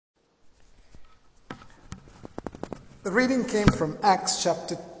The reading came from Acts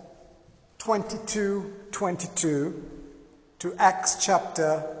chapter 22 to Acts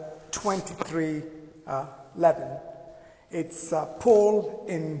chapter 23, 11. It's Paul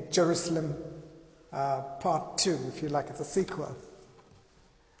in Jerusalem, part 2, if you like. It's a sequel.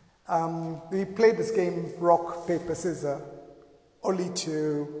 We played this game, rock, paper, scissors, only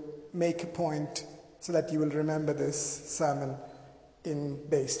to make a point so that you will remember this sermon in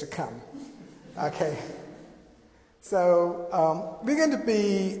days to come. Okay. So we're going to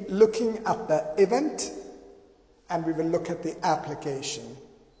be looking at the event, and we will look at the application.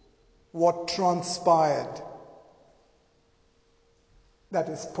 What transpired. That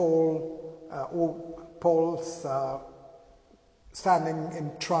is Paul's standing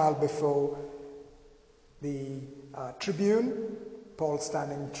in trial before the tribune, Paul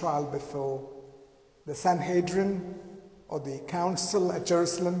standing trial before the Sanhedrin or the council at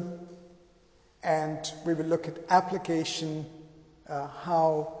Jerusalem, and we will look at application,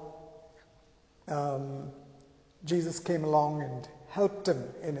 how Jesus came along and helped him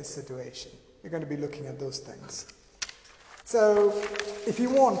in his situation. We're going to be looking at those things. So if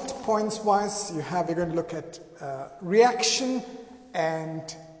you want, points-wise, we're going to look at reaction,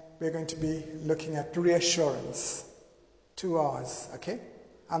 and we're going to be looking at reassurance. 2 hours, okay?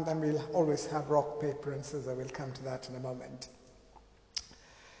 And then we'll always have rock, paper, and scissors. We'll come to that in a moment.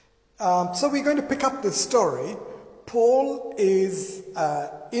 So we're going to pick up this story. Paul is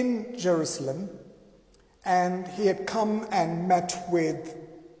in Jerusalem, and he had come and met with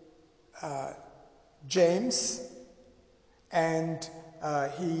James, and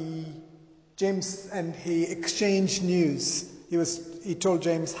he exchanged news. He told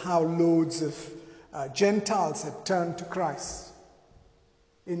James how loads of Gentiles had turned to Christ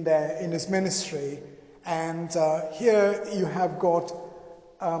in his ministry, and here you have got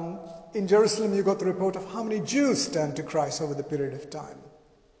in Jerusalem you got the report of how many Jews turned to Christ over the period of time.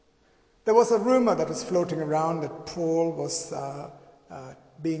 There was a rumor that was floating around that Paul was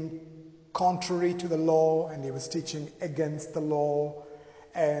being contrary to the law, and he was teaching against the law.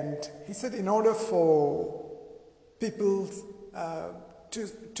 And he said, in order for people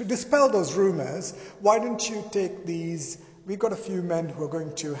to dispel those rumors, why don't you take these? We've got a few men who are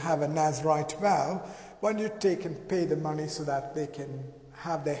going to have a Nazirite vow. Why don't you take and pay the money so that they can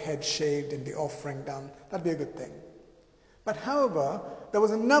have their head shaved and the offering done? That'd be a good thing. But however, there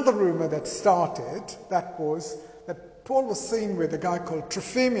was another rumor that started, that was that Paul was seen with a guy called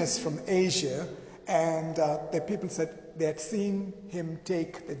Trophimus from Asia, and the people said they had seen him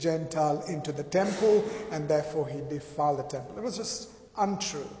take the Gentile into the temple, and therefore he defiled the temple. It was just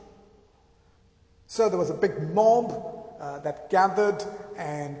untrue. So there was a big mob that gathered,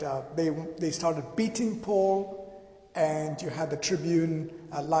 and they started beating Paul, and you had the tribune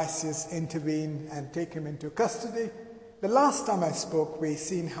Lysias intervene and take him into custody. The last time I spoke, we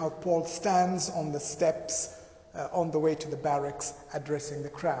seen how Paul stands on the steps on the way to the barracks addressing the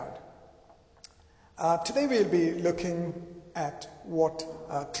crowd. Today we'll be looking at what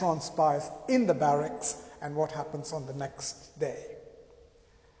transpires in the barracks and what happens on the next day.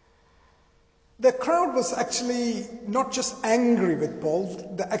 The crowd was actually not just angry with Paul,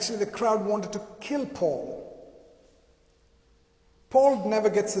 the crowd wanted to kill Paul. Paul never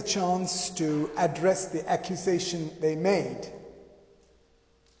gets a chance to address the accusation they made.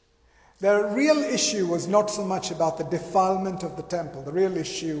 The real issue was not so much about the defilement of the temple. The real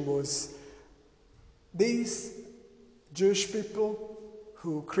issue was these Jewish people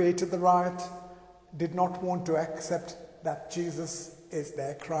who created the riot did not want to accept that Jesus is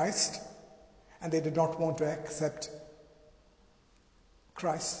their Christ, and they did not want to accept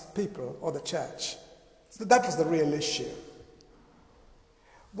Christ's people or the church. So that was the real issue.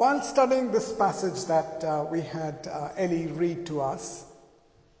 While studying this passage that we had Ellie read to us,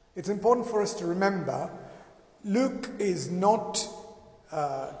 it's important for us to remember Luke is not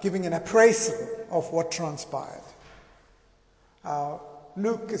giving an appraisal of what transpired.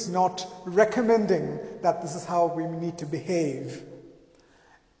 Luke is not recommending that this is how we need to behave.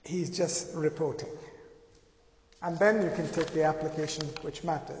 He's just reporting. And then you can take the application which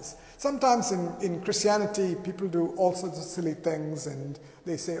matters. Sometimes in Christianity, people do all sorts of silly things, and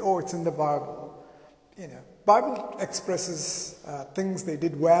they say, oh, it's in the Bible. Bible expresses things they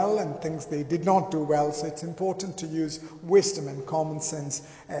did well and things they did not do well, so it's important to use wisdom and common sense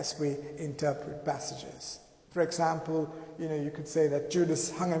as we interpret passages. For example, you could say that Judas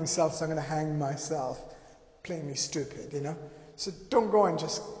hung himself, so I'm going to hang myself. Plainly stupid, So don't go and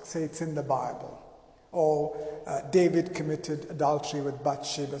just say it's in the Bible. Or David committed adultery with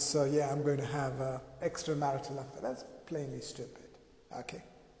Bathsheba, so I'm going to have an extramarital affair. That's plainly stupid. Okay.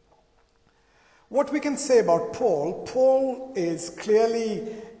 What we can say about Paul, Paul is clearly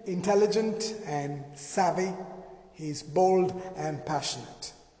intelligent and savvy. He's bold and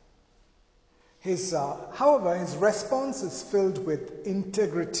passionate. However, his response is filled with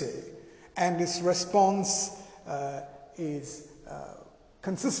integrity, and his response is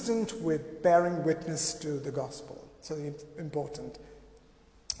consistent with bearing witness to the gospel. So it's important.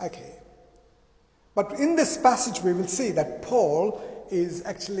 Okay. But in this passage we will see that Paul is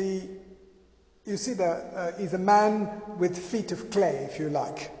actually, he's a man with feet of clay, if you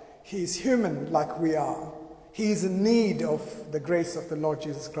like. He's human like we are. He is in need of the grace of the Lord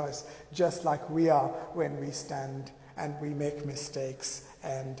Jesus Christ, just like we are when we stand and we make mistakes,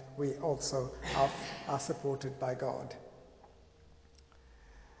 and we also are supported by God.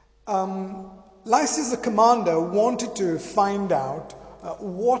 Lysias, the commander, wanted to find out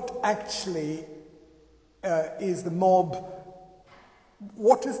what actually is the mob.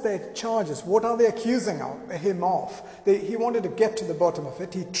 What is their charges? What are they accusing him of? He wanted to get to the bottom of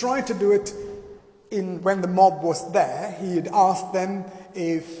it. He tried to do it when the mob was there. He had asked them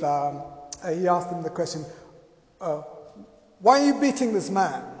the question, why are you beating this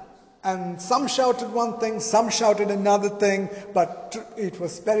man? And some shouted one thing, some shouted another thing, but it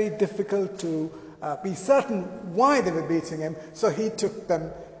was very difficult to be certain why they were beating him. So he took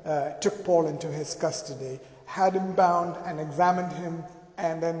Paul into his custody, had him bound and examined him,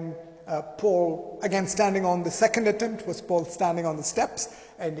 and then Paul, again standing on the second attempt, was Paul standing on the steps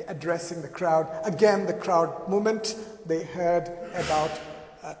and addressing the crowd. Again, the crowd movement, they heard about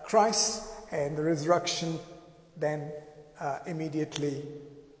Christ and the resurrection. Then immediately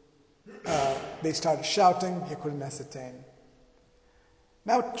they started shouting. He couldn't ascertain.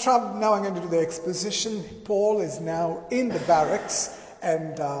 Now I'm going to do the exposition. Paul is now in the barracks,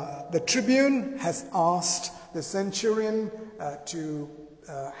 and the tribune has asked the centurion to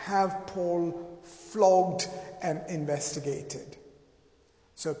have Paul flogged and investigated.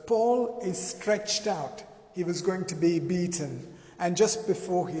 So Paul is stretched out. He was going to be beaten. And just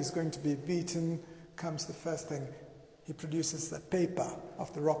before he's going to be beaten comes the first thing. He produces the paper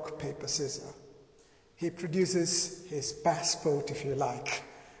of the rock, paper, scissors. He produces his passport, if you like.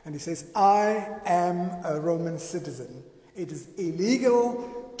 And he says, I am a Roman citizen. It is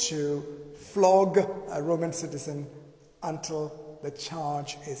illegal to flog a Roman citizen until the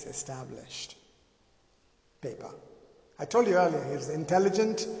charge is established. Paper. I told you earlier, he was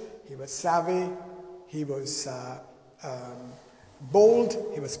intelligent, he was savvy, he was bold,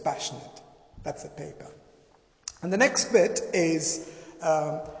 he was passionate. That's the paper. And the next bit is,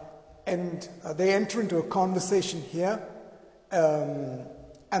 they enter into a conversation here, and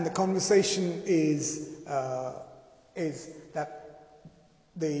the conversation is that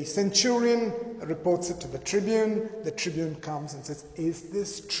the centurion reports it to the tribune comes and says, is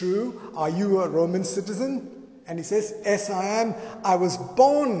this true? Are you a Roman citizen? And he says, yes, I am. I was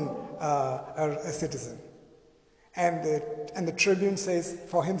born a citizen. And the tribune says,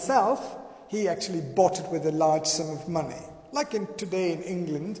 for himself, he actually bought it with a large sum of money. Like today in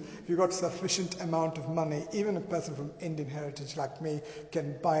England, if you've got sufficient amount of money, even a person from Indian heritage like me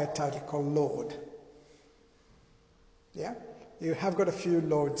can buy a title called Lord. Yeah? You have got a few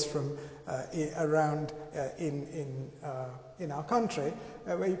lords from around in our country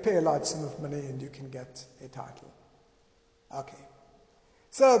where you pay a large sum of money and you can get a title. Okay.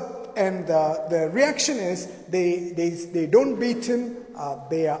 So, and the reaction is they don't beat him,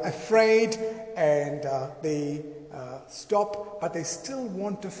 they are afraid, and they stop, but they still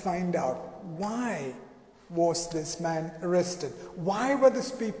want to find out why was this man arrested? Why were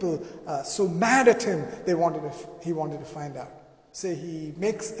these people so mad at him? He wanted to find out. So he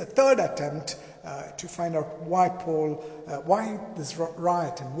makes a third attempt to find out why this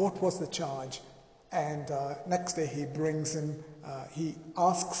riot and what was the charge. And next day he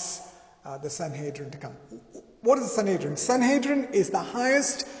asks the Sanhedrin to come. What is the Sanhedrin? Sanhedrin is the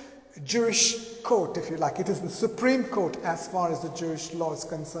highest Jewish court, if you like. It is the supreme court as far as the Jewish law is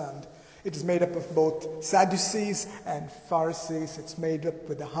concerned. It is made up of both Sadducees and Pharisees. It's made up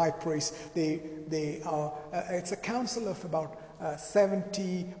with the high priest. It's a council of about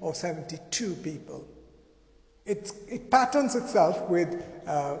 70 or 72 people. It patterns itself with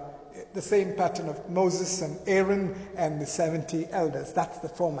the same pattern of Moses and Aaron and the 70 elders. That's the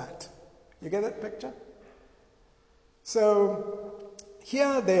format. You get that picture? So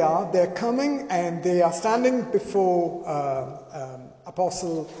here they are. They're coming and they are standing before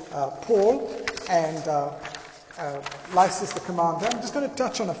Apostle Paul and Lysias the commander. I'm just going to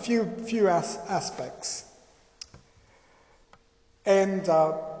touch on a few aspects. And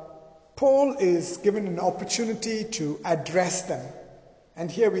Paul is given an opportunity to address them And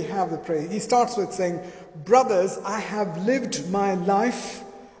here we have the prayer. He starts with saying, brothers, I have lived my life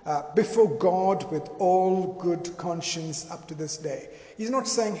before God with all good conscience up to this day. He's not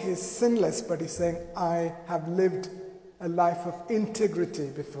saying he's sinless, but he's saying, I have lived a life of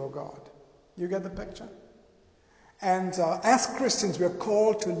integrity before God. You get the picture? And as Christians, we are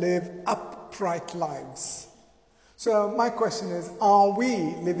called to live upright lives. So my question is, are we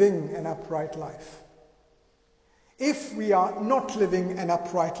living an upright life? If we are not living an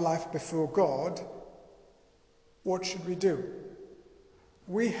upright life before God, what should we do?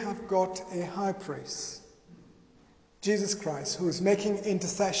 We have got a high priest, Jesus Christ, who is making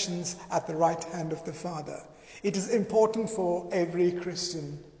intercessions at the right hand of the Father. It is important for every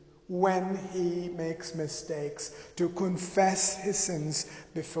Christian, when he makes mistakes, to confess his sins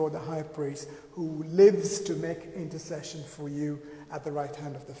before the high priest, who lives to make intercession for you at the right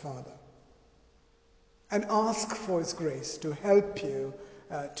hand of the Father. And ask for his grace to help you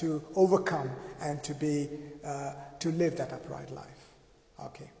to overcome and to live that upright life.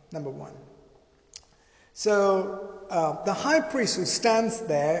 Okay, number one. So the high priest who stands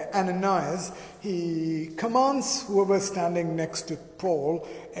there, Ananias, he commands whoever is standing next to Paul,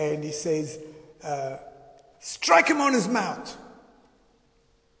 and he says, strike him on his mouth.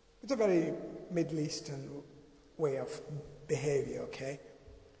 It's a very Middle Eastern way of behavior, okay?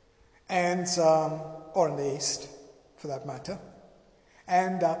 And or in the East, for that matter.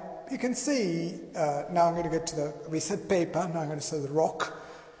 And you can see, now I'm going to get to we said paper, now I'm going to say the rock.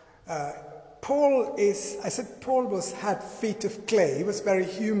 Paul had feet of clay. He was very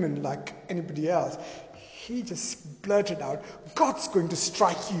human like anybody else. He just blurted out, God's going to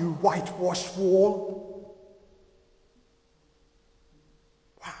strike you, whitewashed wall.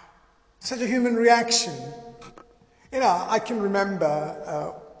 Wow. Such a human reaction. I can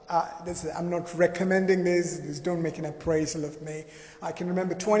remember, I'm not recommending this, don't make an appraisal of me. I can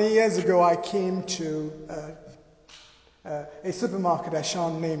remember 20 years ago I came to a supermarket, I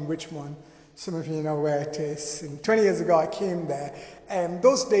shan't name which one. Some of you know where it is. And 20 years ago I came there, and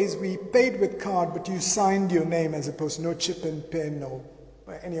those days we paid with card, but you signed your name as opposed to no chip and pin or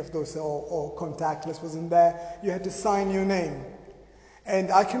any of those, or contactless wasn't there. You had to sign your name. And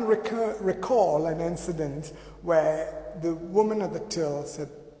I can recall an incident where the woman at the till said,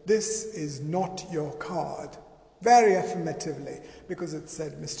 this is not your card, very affirmatively, because it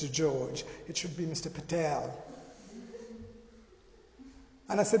said Mr. George. It should be Mr. Patel.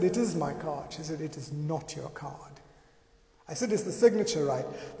 And I said, it is my card. She said, it is not your card. I said, is the signature right?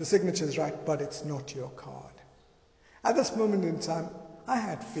 The signature is right, but it's not your card. At this moment in time, I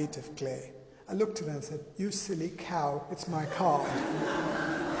had feet of clay. I looked at her and said, you silly cow, it's my card.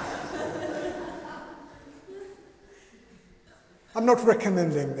 I'm not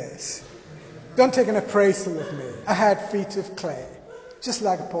recommending this. Don't take an appraisal of me. I had feet of clay. Just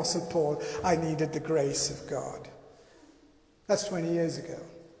like Apostle Paul, I needed the grace of God. That's 20 years ago.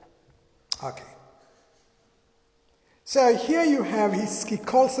 Okay. So here you have, he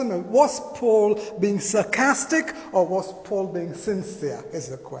calls him, was Paul being sarcastic or was Paul being sincere, is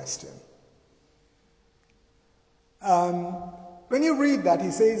the question. When you read that,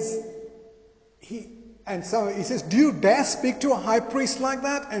 he says, do you dare speak to a high priest like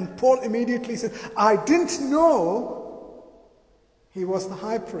that? And Paul immediately said, I didn't know he was the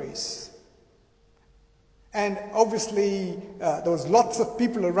high priest. And obviously, there was lots of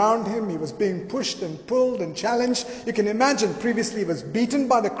people around him. He was being pushed and pulled and challenged. You can imagine, previously he was beaten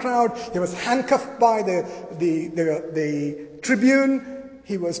by the crowd. He was handcuffed by the tribune.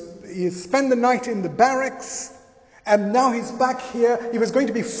 He spent the night in the barracks. And now he's back here. He was going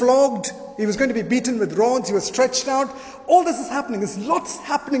to be flogged. He was going to be beaten with rods. He was stretched out. All this is happening. There's lots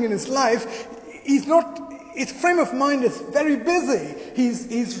happening in his life. His frame of mind is very busy.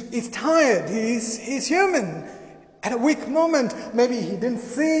 He's tired. He's human. At a weak moment, maybe he didn't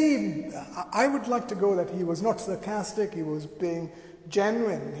see. I would like to go that he was not sarcastic. He was being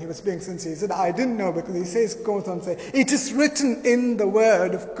genuine. He was being sincere. He said, I didn't know, because he goes on to say, it is written in the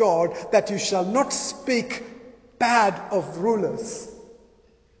word of God that you shall not speak bad of rulers.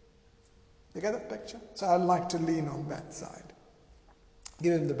 You get that picture? So I'd like to lean on that side.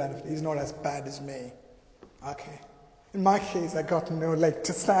 Give him the benefit. He's not as bad as me. Okay. In my case, I got no leg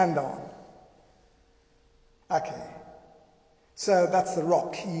to stand on. Okay. So that's the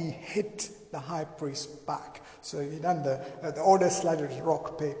rock. He hit the high priest back. So he done the order slide was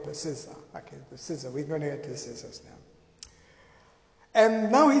rock, paper, scissor. Okay, the scissor. We're going to get to the scissors now.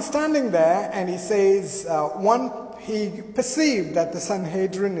 And now he's standing there and he says, he perceived that the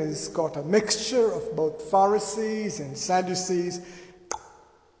Sanhedrin has got a mixture of both Pharisees and Sadducees.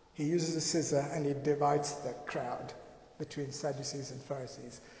 He uses a scissor and he divides the crowd. between Sadducees and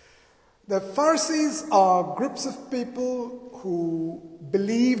Pharisees. The Pharisees are groups of people who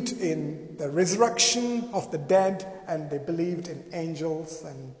believed in the resurrection of the dead, and they believed in angels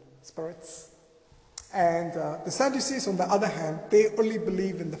and spirits. And the Sadducees, on the other hand, they only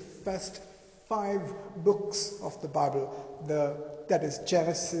believe in the first 5 books of the Bible, that is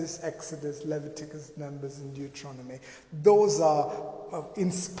Genesis, Exodus, Leviticus, Numbers, and Deuteronomy. Those are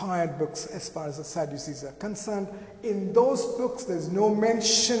inspired books as far as the Sadducees are concerned. In those books, there's no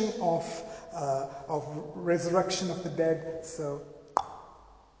mention of resurrection of the dead, so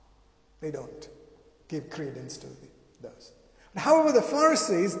they don't give credence to those. However, the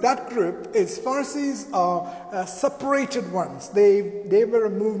Pharisees, that group, Pharisees are separated ones. They were a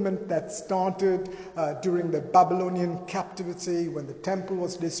movement that started during the Babylonian captivity when the temple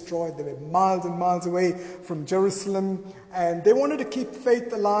was destroyed. They were miles and miles away from Jerusalem, and they wanted to keep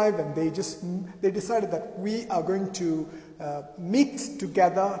faith alive, and they decided that we are going to meet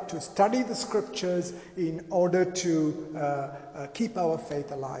together to study the scriptures in order to keep our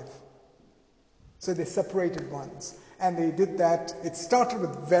faith alive. So they separated ones. And they did that. It started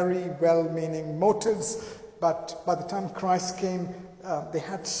with very well-meaning motives, but by the time Christ came, they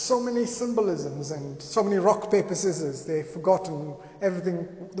had so many symbolisms and so many rock, paper, scissors. They've forgotten everything.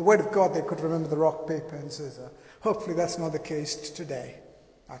 The word of God, they could remember the rock, paper, and scissors. Hopefully that's not the case today.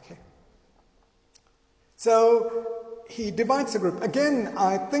 Okay. So he divides the group. Again,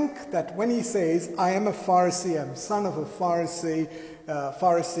 I think that when he says, I am a Pharisee, I'm son of a Pharisee,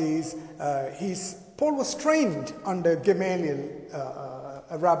 Pharisees, Paul was trained under Gamaliel,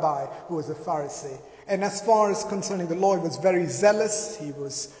 a rabbi who was a Pharisee. And as far as concerning the law, he was very zealous. He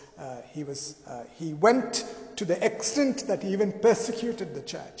went to the extent that he even persecuted the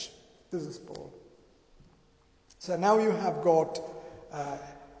church. This is Paul. So now you have got,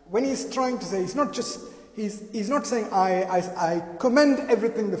 when he's trying to say, he's not saying I commend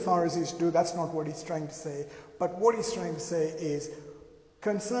everything the Pharisees do. That's not what he's trying to say. But what he's trying to say is,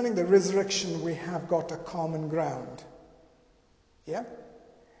 concerning the resurrection, we have got a common ground. Yeah?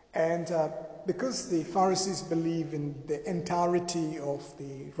 And because the Pharisees believe in the entirety of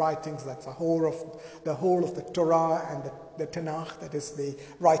the writings, that's the whole of the Torah and the Tanakh, that is the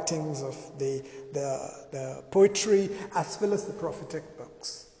writings of the poetry, as well as the prophetic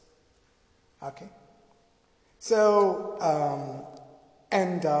books. Okay? So,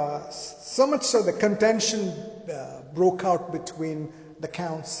 so much so the contention broke out between the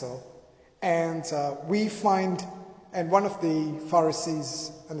council, and we find, and one of the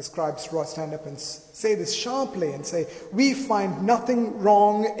Pharisees and the scribes stand up and say this sharply and say, we find nothing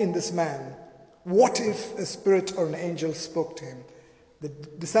wrong in this man. What if a spirit or an angel spoke to him? The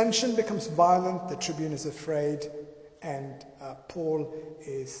dissension becomes violent, the tribune is afraid, and Paul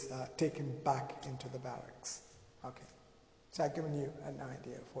is taken back into the barracks. Okay, so I've given you an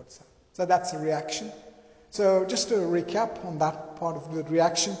idea of what's up. So that's a reaction. So just to recap on that part of the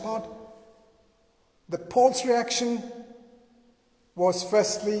reaction part, Paul's reaction was,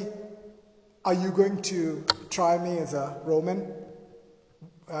 firstly, are you going to try me as a Roman?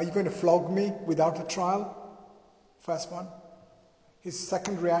 Are you going to flog me without a trial? First one. His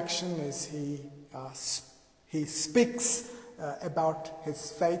second reaction is he speaks about his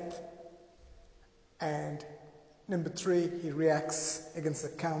faith. And number 3, he reacts against the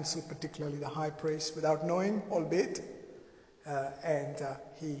council, particularly the high priest, without knowing, albeit, and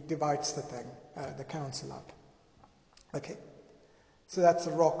he divides the council up. Okay, so that's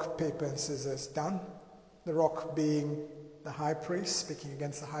the rock, paper, and scissors done. The rock being the high priest, speaking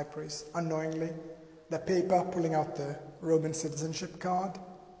against the high priest unknowingly. The paper, pulling out the Roman citizenship card.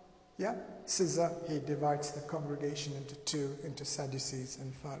 Yeah, scissor, he divides the congregation into 2, into Sadducees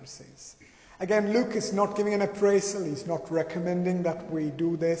and Pharisees. Again, Luke is not giving an appraisal. He's not recommending that we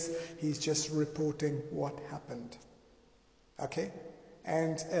do this. He's just reporting what happened. Okay?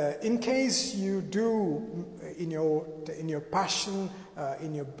 And in case you do, in your passion,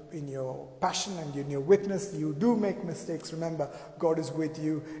 in your passion and in your witness, you do make mistakes. Remember, God is with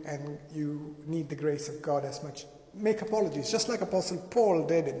you, and you need the grace of God as much. Make apologies, just like Apostle Paul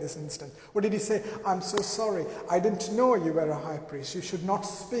did in this instant. What did he say? I'm so sorry. I didn't know you were a high priest. You should not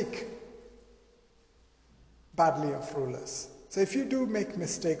speak badly of rulers. So if you do make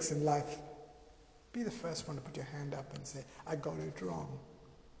mistakes in life, be the first one to put your hand up and say, I got it wrong.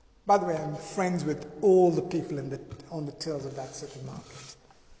 By the way, I'm friends with all the people on the tills of that supermarket.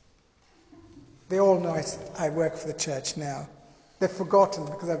 They all know I work for the church now. They've forgotten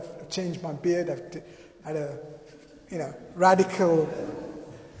because I've changed my beard. I've had a radical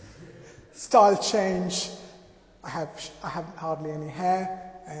style change. I have hardly any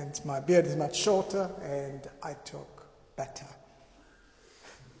hair, and my beard is much shorter, and I took better.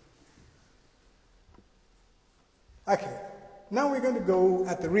 Okay, now we're going to go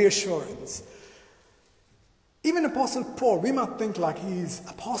at the reassurance. Even Apostle Paul, we might think like he's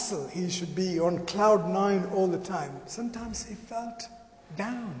apostle, he should be on cloud 9 all the time. Sometimes he felt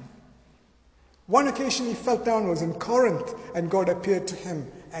down. One occasion he felt down was in Corinth, and God appeared to him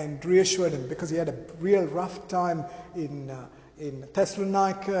and reassured him because he had a real rough time in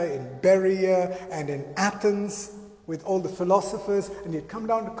Thessalonica, in Berea, and in Athens with all the philosophers, and he had come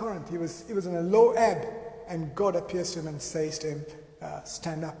down to Corinth. He was in a low ebb, and God appears to him and says to him,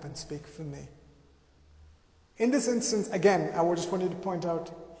 stand up and speak for me. In this instance, again, I just wanted to point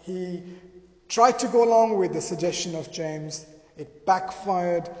out, he tried to go along with the suggestion of James. It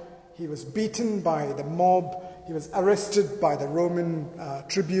backfired. He was beaten by the mob. He was arrested by the Roman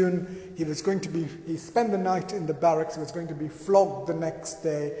tribune. He spent the night in the barracks. He was going to be flogged the next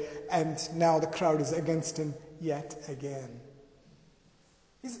day. And now the crowd is against him yet again.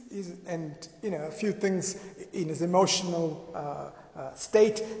 A few things in his emotional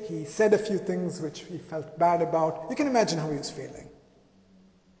state. He said a few things which he felt bad about. You can imagine how he was feeling.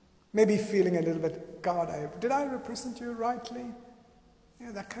 Maybe feeling a little bit, God, did I represent you rightly?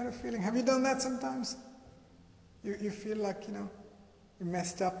 That kind of feeling. Have you done that sometimes? You feel like, you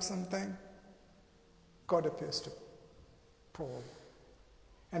messed up something. God appears to Paul.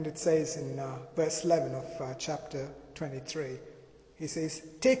 And it says in verse 11 of chapter 23, he says,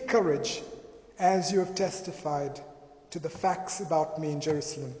 take courage, as you have testified to the facts about me in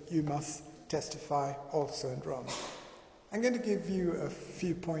Jerusalem, you must testify also in Rome. I'm going to give you a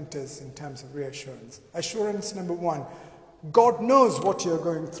few pointers in terms of reassurance. Assurance number 1, God knows what you're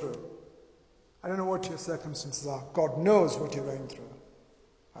going through. I don't know what your circumstances are. God knows what you're going through.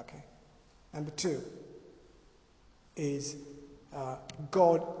 Okay. Number 2 is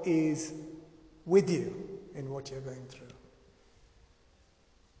God is with you in what you're going through.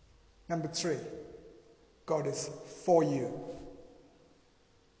 Number 3, God is for you.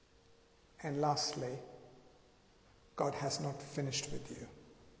 And lastly, God has not finished with you.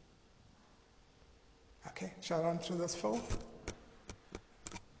 Okay, shall I run through those 4?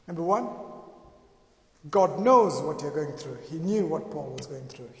 Number 1, God knows what you're going through. He knew what Paul was going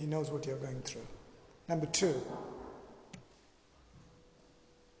through. He knows what you're going through. Number 2,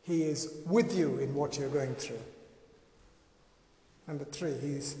 He is with you in what you're going through. Number 3,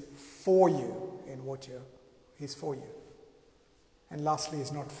 He's for you in what He's for you. And lastly,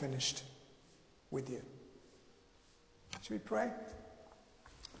 He's not finished with you. Should we pray?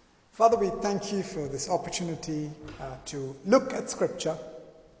 Father, we thank you for this opportunity to look at Scripture.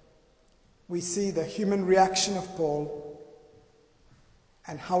 We see the human reaction of Paul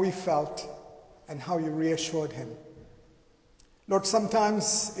and how he felt and how you reassured him. Lord,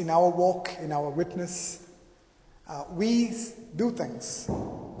 sometimes in our walk, in our witness, we do things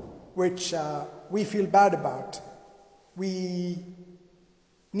which we feel bad about. We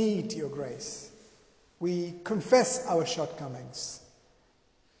need your grace. We confess our shortcomings.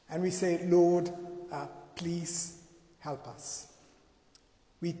 And we say, Lord, please help us.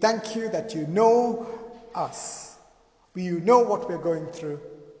 We thank you that you know us. You know what we're going through.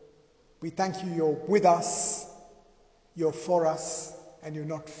 We thank you you're with us, you're for us, and you're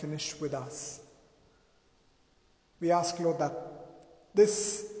not finished with us. We ask, Lord, that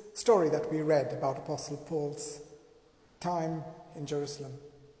this story that we read about Apostle Paul's time in Jerusalem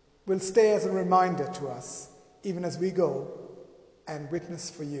will stay as a reminder to us, even as we go and witness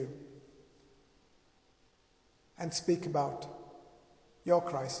for you and speak about your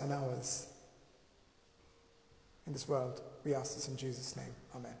Christ and ours in this world. We ask this in Jesus' name.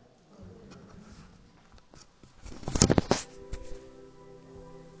 Amen.